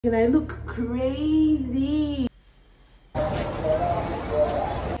And I look crazy. I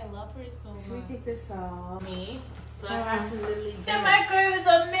love her so much. Should we take this off? Me? So I have to literally. The microwave is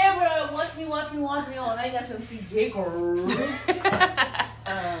a mirror. Watch me. Oh, now you got to see CGIL.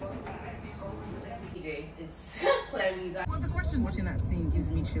 It's Clary's. Well, the question watching that scene gives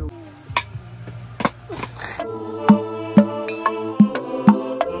me chills.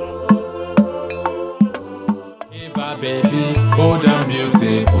 Baby, bold and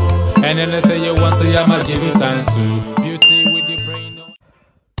beautiful, and anything you want, say I'ma give you chance to. Beauty with your brain.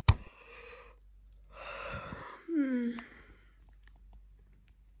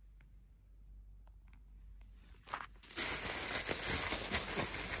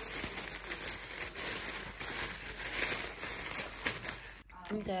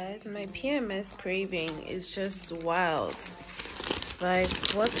 You guys, my PMS craving is just wild. Like,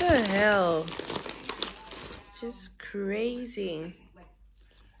 what the hell? Just crazy.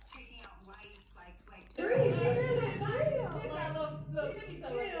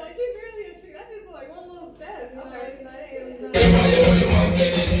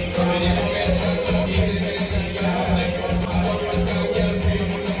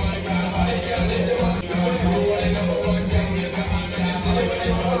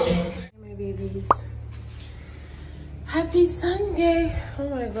 My babies. Happy Sunday. Oh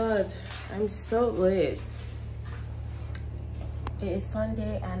my god, I'm so lit. It is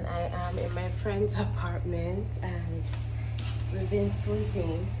Sunday and I am in my friend's apartment and we've been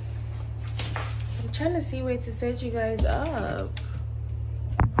sleeping. I'm trying to see where to set you guys up.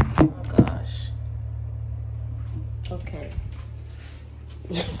 Oh my gosh. Okay.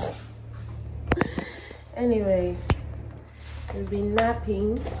 Anyway, we've been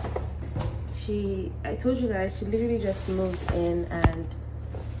napping. I told you guys, she literally just moved in and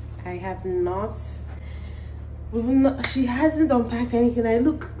I have not, she hasn't unpacked anything. I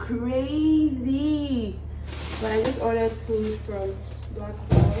look crazy. But I just ordered food from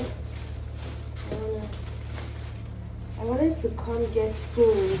Blackwell. I wanted to come get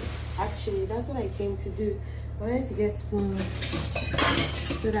spoons. Actually, that's what I came to do. I wanted to get spoons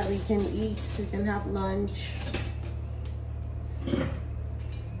so that we can eat, so we can have lunch.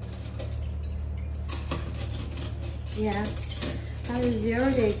 Yeah. How is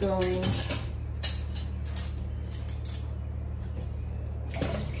your day going?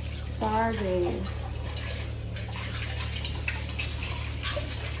 Starving.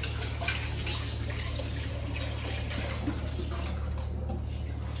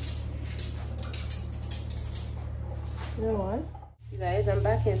 You know what? You guys, I'm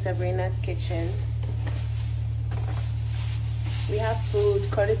back in Sabrina's kitchen. We have food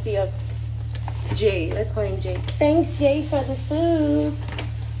courtesy of Jay. Let's call him Jay. Thanks, Jay, for the food.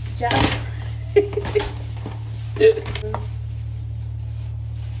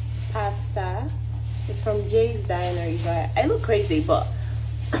 Pasta. It's from Jay's Diner, you guys. I look crazy, but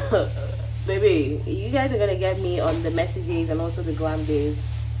baby, you guys are gonna get me on the messy days and also the glam days.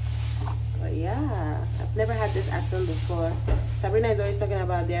 But yeah, I've never had this asun before. Sabrina is always talking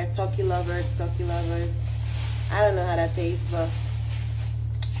about their turkey lovers. I don't know how that tastes, but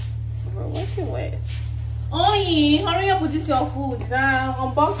so we're working with. Oh yeah, hurry up with this your food. Now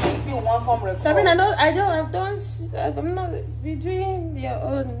unbox it till one come record. Sabrina, I'm not be doing your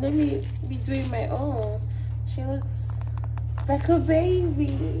own. Let me be doing my own. She looks like a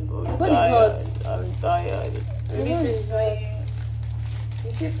baby. But it's not. I'm tired. You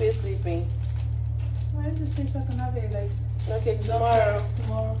should be sleeping. Why is this thing so I can have it like Okay, tomorrow.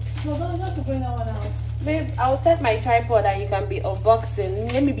 No, don't have to bring that one out. Babe, I'll set my tripod and you can be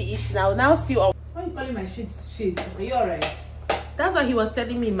unboxing. Let me be eating now. Now still. Why are you calling my shit? Are you alright? That's what he was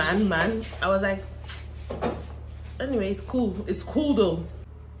telling me, man. I was like, anyway, it's cool. It's cool though.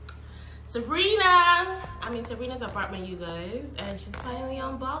 Sabrina! I'm in Sabrina's apartment, you guys, and she's finally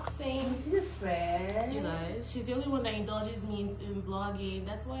unboxing. You see the thread? You guys, she's the only one that indulges me in vlogging.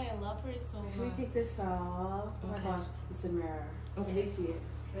 That's why I love her so much. Should we take this off? Oh my gosh, it's a mirror. Okay. Let me see it.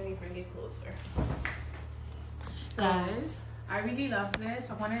 Let me bring it closer. So, Guys, I really love this.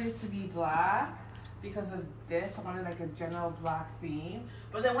 I wanted it to be black because of this. I wanted like a general black theme.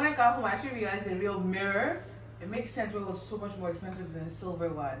 But then when I got home, I actually realized the real mirror, it makes sense why it was so much more expensive than the silver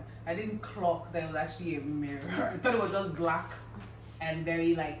one. I didn't clock that it was actually a mirror. I thought it was just black and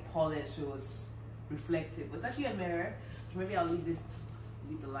very like polished. It was reflective. But it's actually a mirror. So maybe I'll leave this to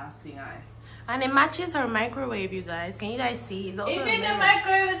be the last thing and it matches her microwave, you guys. Can you guys see? It's also even the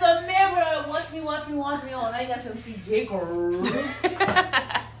microwave is a mirror. Watch me. Oh, now you got to see CGIL.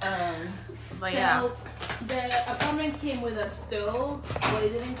 But so yeah. the apartment came with a stove, but it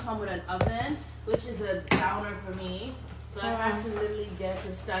didn't come with an oven, which is a downer for me. So I had to literally get a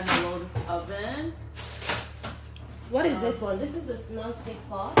standalone oven. What is this one? This is the non-stick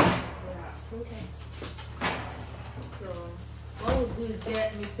pot? Yeah. Okay. So what we'll do is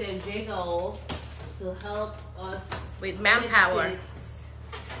get Mr. CGIL to help us with manpower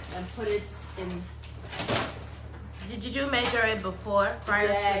and put it in. Did you measure it before prior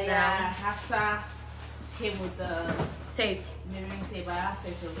to that? Yeah. Hafsa came with the tape, measuring tape. I asked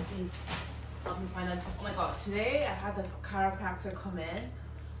her to please help me find out. Oh my god! Today I had the chiropractor come in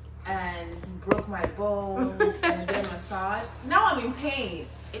and he broke my bones and did a massage. Now I'm in pain.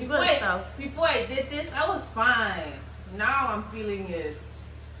 Before I did this, I was fine. Now I'm feeling it.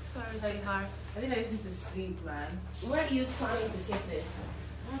 Sorry, sweetheart. I think I just need to sleep, man. Where are you planning to get this?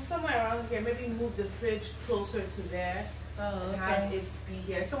 Somewhere around here. Maybe move the fridge closer to there. Oh, okay. And have it be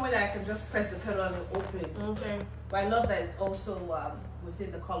here. Somewhere that I can just press the pedal and open. Okay. But I love that it's also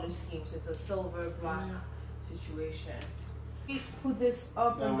within the color scheme. So it's a silver black situation. Put this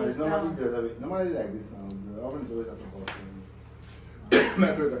up and this down. Normally like this now. The oven is always at the bottom.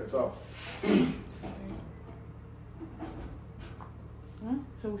 My clothes at the top.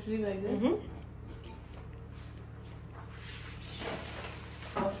 So we should leave it like this?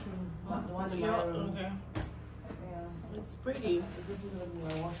 Washroom. The one in my room. Okay. Yeah. It's pretty. This is gonna be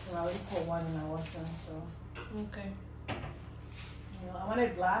my washroom. I already put one in my washroom, so. Okay. You know, I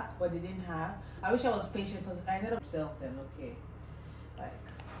wanted black, but they didn't have. I wish I was patient because I ended up myself then, okay. Like,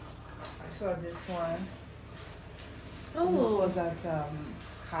 I saw this one. Oh. This was at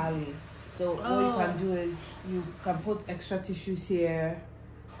Cali. So what you can do is you can put extra tissues here.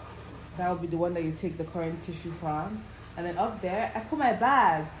 That will be the one that you take the current tissue from. And then up there, I put my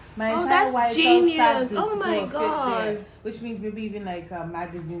bag. My entire that's YSL genius. sack Oh my god. there, which means maybe even like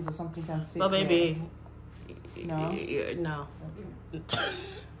magazines or something can fit. But baby, no. No.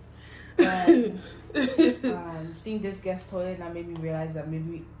 Seeing this guest toilet now made me realize that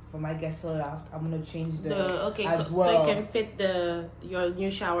maybe for my guest toilet I'm gonna change the okay, as so well. you can fit your new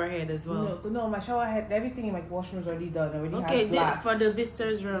shower head as well. No, my shower head, everything in my washroom is already done. Already has black. For the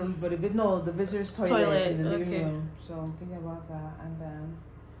visitors room. For the the visitors toilet in the living room. So I'm thinking about that, and then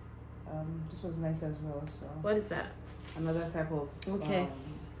this was nice as well. So what is that? Another type of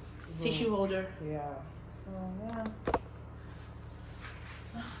tissue holder. Yeah. So yeah.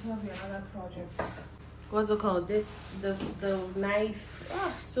 That'll be another project. What's it called? The knife.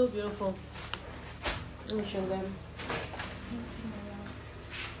 Oh, so beautiful. Let me show them.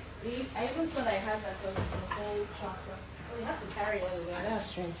 I even saw that it has like a whole chakra. Oh, you have to carry it everywhere. That's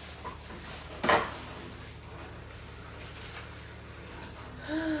strange.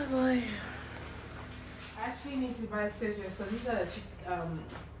 Oh boy. I actually need to buy scissors because these are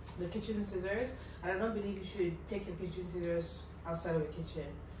the kitchen scissors. And I don't believe you should take your kitchen scissors outside of the kitchen.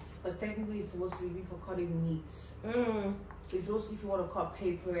 Because technically it's supposed to be for cutting meats. So it's also if you want to cut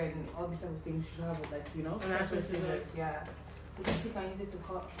paper and all these type of things, you should have it like, you know, separate scissors. Yeah. So this you can use it to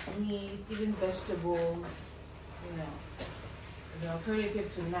cut meat, even vegetables, you know. As an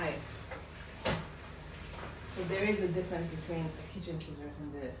alternative to knife. So there is a difference between the kitchen scissors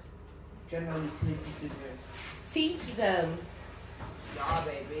and the general utility scissors. Teach them. Yeah,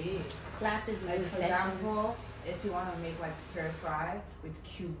 baby. Classes like for example, if you want to make like stir fry with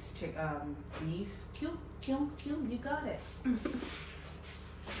cubed beef, cube, you got it. It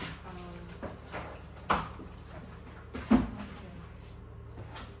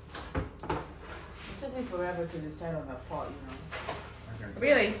took me forever to decide on that pot, you know.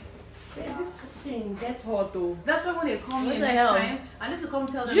 Really? Yeah, this thing gets hot though. That's why when they call me next time, I need to come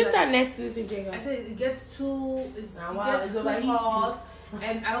tell them. Did you stand next to this thing? I said it gets too too hot,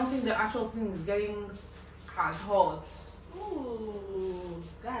 and I don't think the actual thing is getting as hot. Ooh,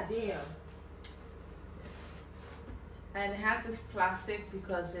 goddamn. And it has this plastic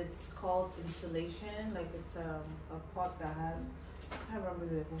because it's called insulation. Like it's a pot that has. I can't remember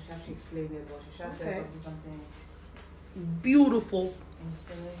what she actually explained it, but she said something. Beautiful.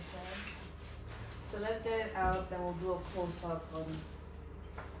 Installation. So let's get it out, then we'll do a close up on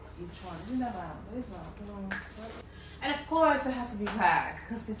each one. Isn't that bad? And of course, I have to be back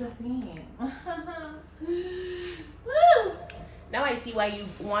because there's a theme. Woo! Now I see why you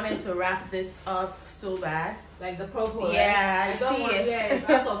wanted to wrap this up so bad. Like the purple. Yeah, I see it. Yeah, it's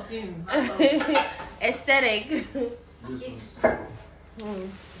out of theme. Aesthetic.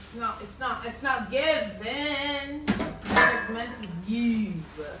 It's not given. It's meant to give.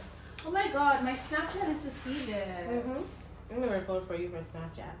 Oh my god, my Snapchat is to see this. I'm gonna record for you for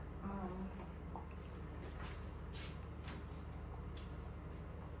Snapchat.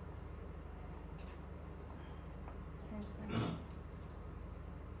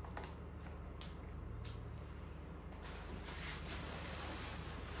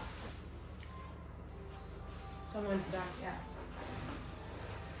 Someone's back. Yeah.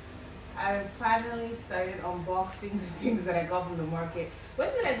 I finally started unboxing the things that I got from the market. When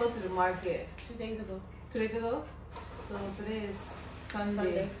did I go to the market? 2 days ago. 2 days ago? So today is Sunday.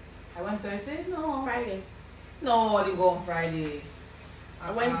 Sunday. I went Thursday? No. Friday. No, I didn't go on Friday.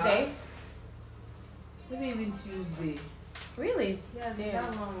 Wednesday. Maybe even Tuesday. Really? Yeah, they're Damn.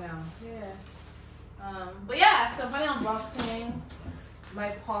 that long now. Yeah. But yeah, so funny unboxing. My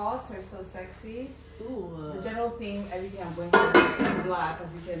paws are so sexy. Ooh. The general theme, everything I'm going to is black,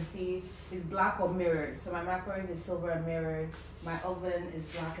 as you can see, is black or mirrored. So my microwave is silver and mirrored. My oven is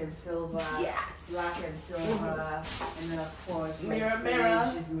black and silver. Yes. Black and silver. And then of course, my Mirror, fridge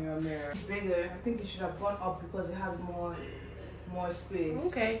mirror. is mirror. It's bigger. I think it should have gone up because it has more space.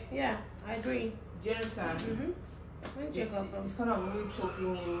 Okay, yeah, I agree. Do you understand? Mm-hmm. It's kind of really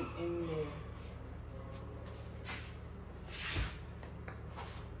choking in there.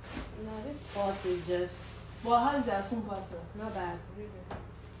 No, this pot is just Well, how is that soon pasta? not bad.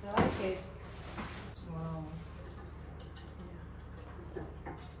 I like it. Small.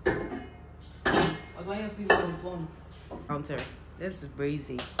 I'm going to sleep on this one. Counter. This is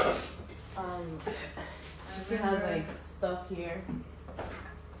crazy. She has like stuff here.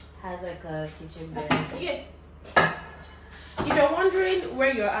 Has like a kitchen bed. Yeah. If you're wondering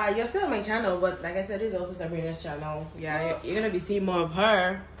where you're at, you're still on my channel, but like I said, this is also Sabrina's channel. Yeah, you're gonna be seeing more of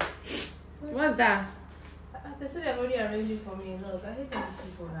her. What's that? They said they've already arranged it for me. Look, I hate these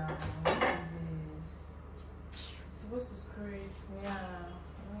people now. What is this? It's supposed to scrape. Yeah.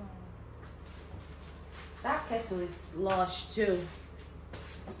 Oh. That kettle is lush too.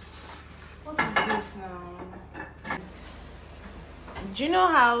 What is this now? Do you know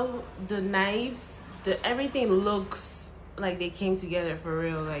how the knives, everything looks like they came together for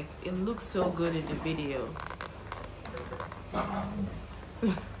real? Like it looks so good in the video.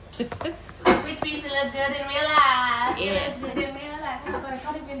 Which means it look good in real life. Yeah. It looks good in real life. Oh my God, I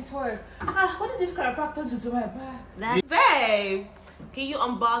can't even twerk. What did this chiropractor do to my back? Babe, can you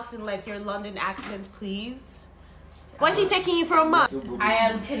unbox in like your London accent, please? Why's he taking you for a month? I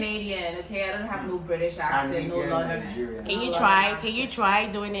am Canadian, okay? I don't have no British accent, no London. Can you try? Can you try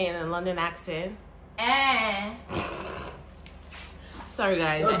doing it in a London accent? Sorry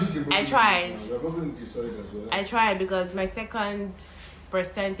guys, I tried. I tried because my second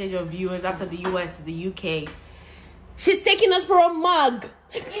percentage of viewers after the US is the UK. She's taking us for a mug.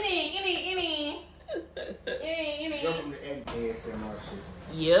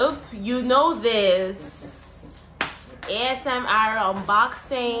 Yep, you know this. ASMR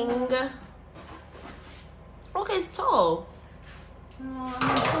unboxing. Okay, it's tall. No,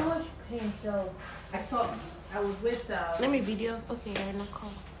 I'm in so much pain, so I was with Let me video. Okay, you're in a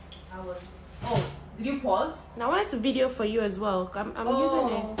call. Oh, did you pause? Now I wanted to video for you as well. I'm using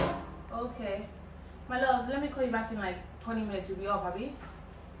it. Okay. My love, let me call you back in like 20 minutes. You'll be up, Abby?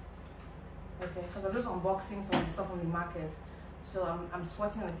 Okay, because I'm just unboxing some stuff from the market. So I'm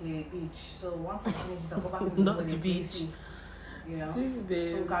sweating like a beach. So once I finish this, I'll go back into Not the beach. You know? This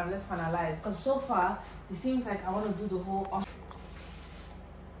babe. So let's finalize. Because so far, it seems like I want to do the whole...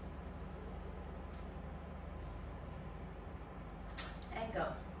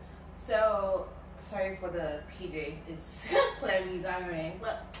 Echo. So, sorry for the PJs. It's clearly ironing.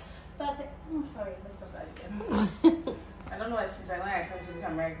 But I'm sorry. Let's stop that again. I don't know why since I turned to this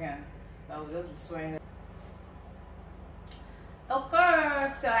American. I was just swearing. Okay,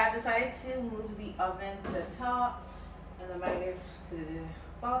 so I decided to move the oven to the top and the microwave to the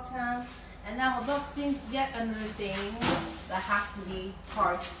bottom. And now I'm unboxing yet another thing that has to be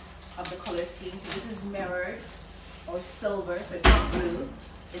part of the color scheme. So this is mirrored or silver, so it's not blue.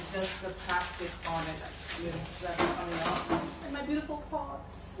 It's just the plastic on it that's coming out. And my beautiful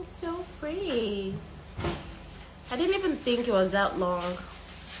pots. It's so pretty. I didn't even think it was that long.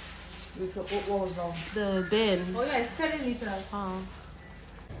 What was wrong? The bin. Oh yeah, it's 30 liters. Oh.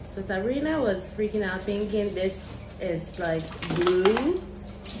 So Sabrina was freaking out thinking this is like blue,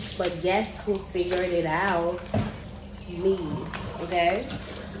 but guess who figured it out? Me. Okay.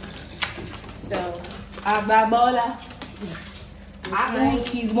 So Ababola.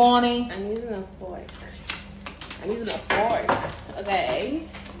 He's morning. I'm using a fork. Okay.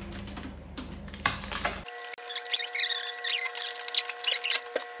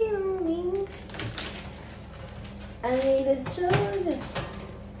 I need a soldier.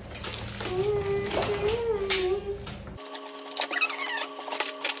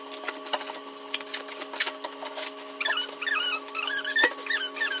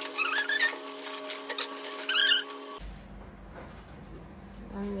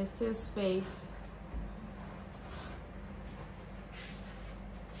 And there's still space.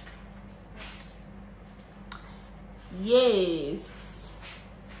 Yes.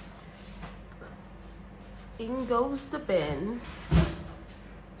 In goes the bin.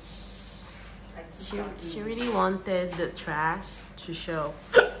 She really wanted the trash to show.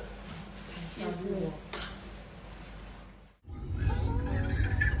 Excuse me.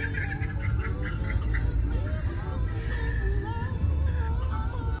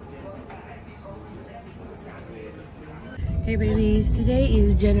 Hey babies, today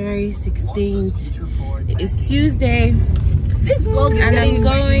is January 16th. It's Tuesday. This vlog is and getting I'm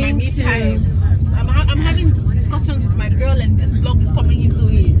going my me to time. I'm having discussions with my girl and this vlog is coming into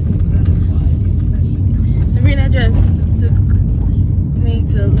it. Sabrina just took me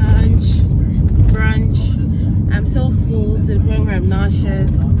to brunch. I'm so full to the point where I'm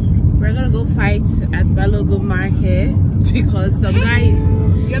nauseous. We're gonna go fight at Balogo Market because some guys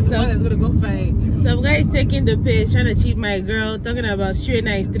Gonna go fight. Some guy is taking the piss, trying to cheat my girl, talking about straight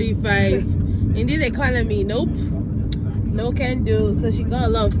nice 3.5. In this economy, nope. No can do. So she got a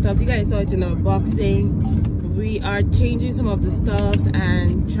lot of stuff. You guys saw it in unboxing. We are changing some of the stuffs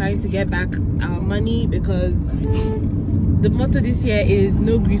and trying to get back our money because the motto this year is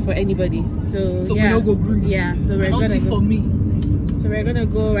no grief for anybody. So yeah, we don't go grief. Yeah, so we're gonna go. For me. So we're gonna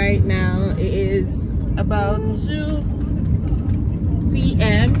go right now. It is about 2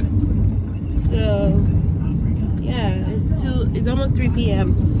 p.m. So yeah, it's almost 3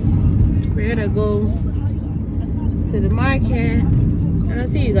 p.m. We're gonna go to the market and I'll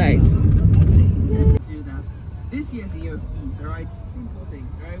see you guys. Do that. This year's the year of ease, alright? Simple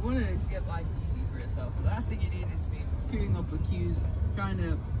things, right? You want to get life easy for yourself. The last thing you need is be queuing up for queues, trying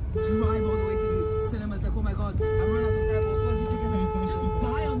to drive all the way to the cinemas like, oh my god, I'm running out of time, fuck these tickets. Just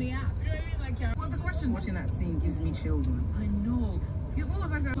buy on the app. You know what I mean? Like, yeah. Well, the question watching that scene gives me chills, man. I know. Yeah, what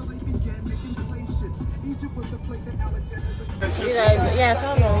was I saying? You guys, yeah,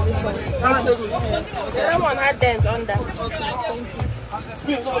 come on this one. Someone had dents on that. Okay, thank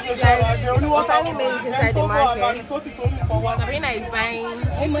you. Guys, finally made it inside the market. Sabrina is buying.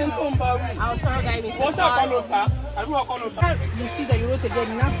 Our tour guide is You see that you wrote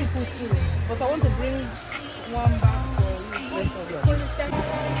again, enough people too. But I want to bring one back for you.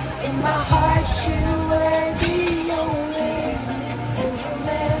 In my heart, you were the only, and your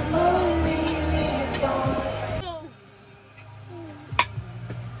memory lives on.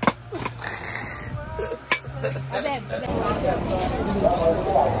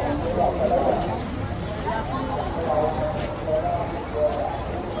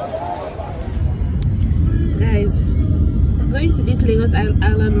 Guys, going to this Lagos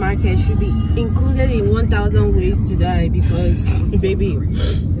Island market should be included in 1,000 ways to die because, baby,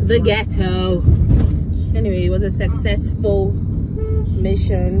 the ghetto. Anyway, it was a successful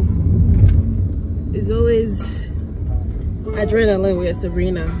mission. It's always adrenaline with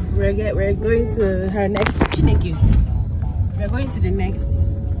Sabrina. We're going to her next. We're going to the next.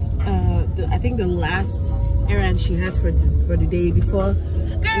 I think the last errand she has for the day before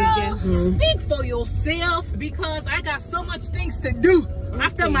we get home. Speak for yourself because I got so much things to do. Okay.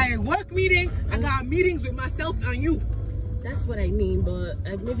 After my work meeting, I got meetings with myself and you. That's what I mean, but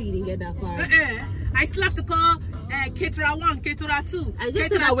maybe you didn't get that far. I still have to call caterer 1, caterer 2. I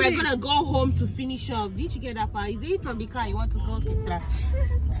just said that we're gonna go home to finish off. Didn't you get that far? Is it from the car you want to call caterer?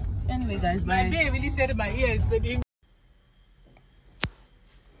 Anyway, guys, bye. My babe really said in my ears, but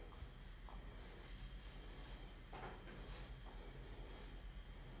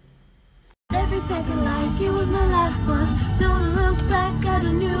Every second like it was my last one. Don't look back at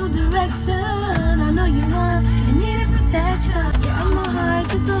a new direction. I know you want and needed protection. Yeah, my heart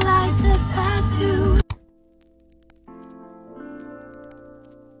just like a tattoo.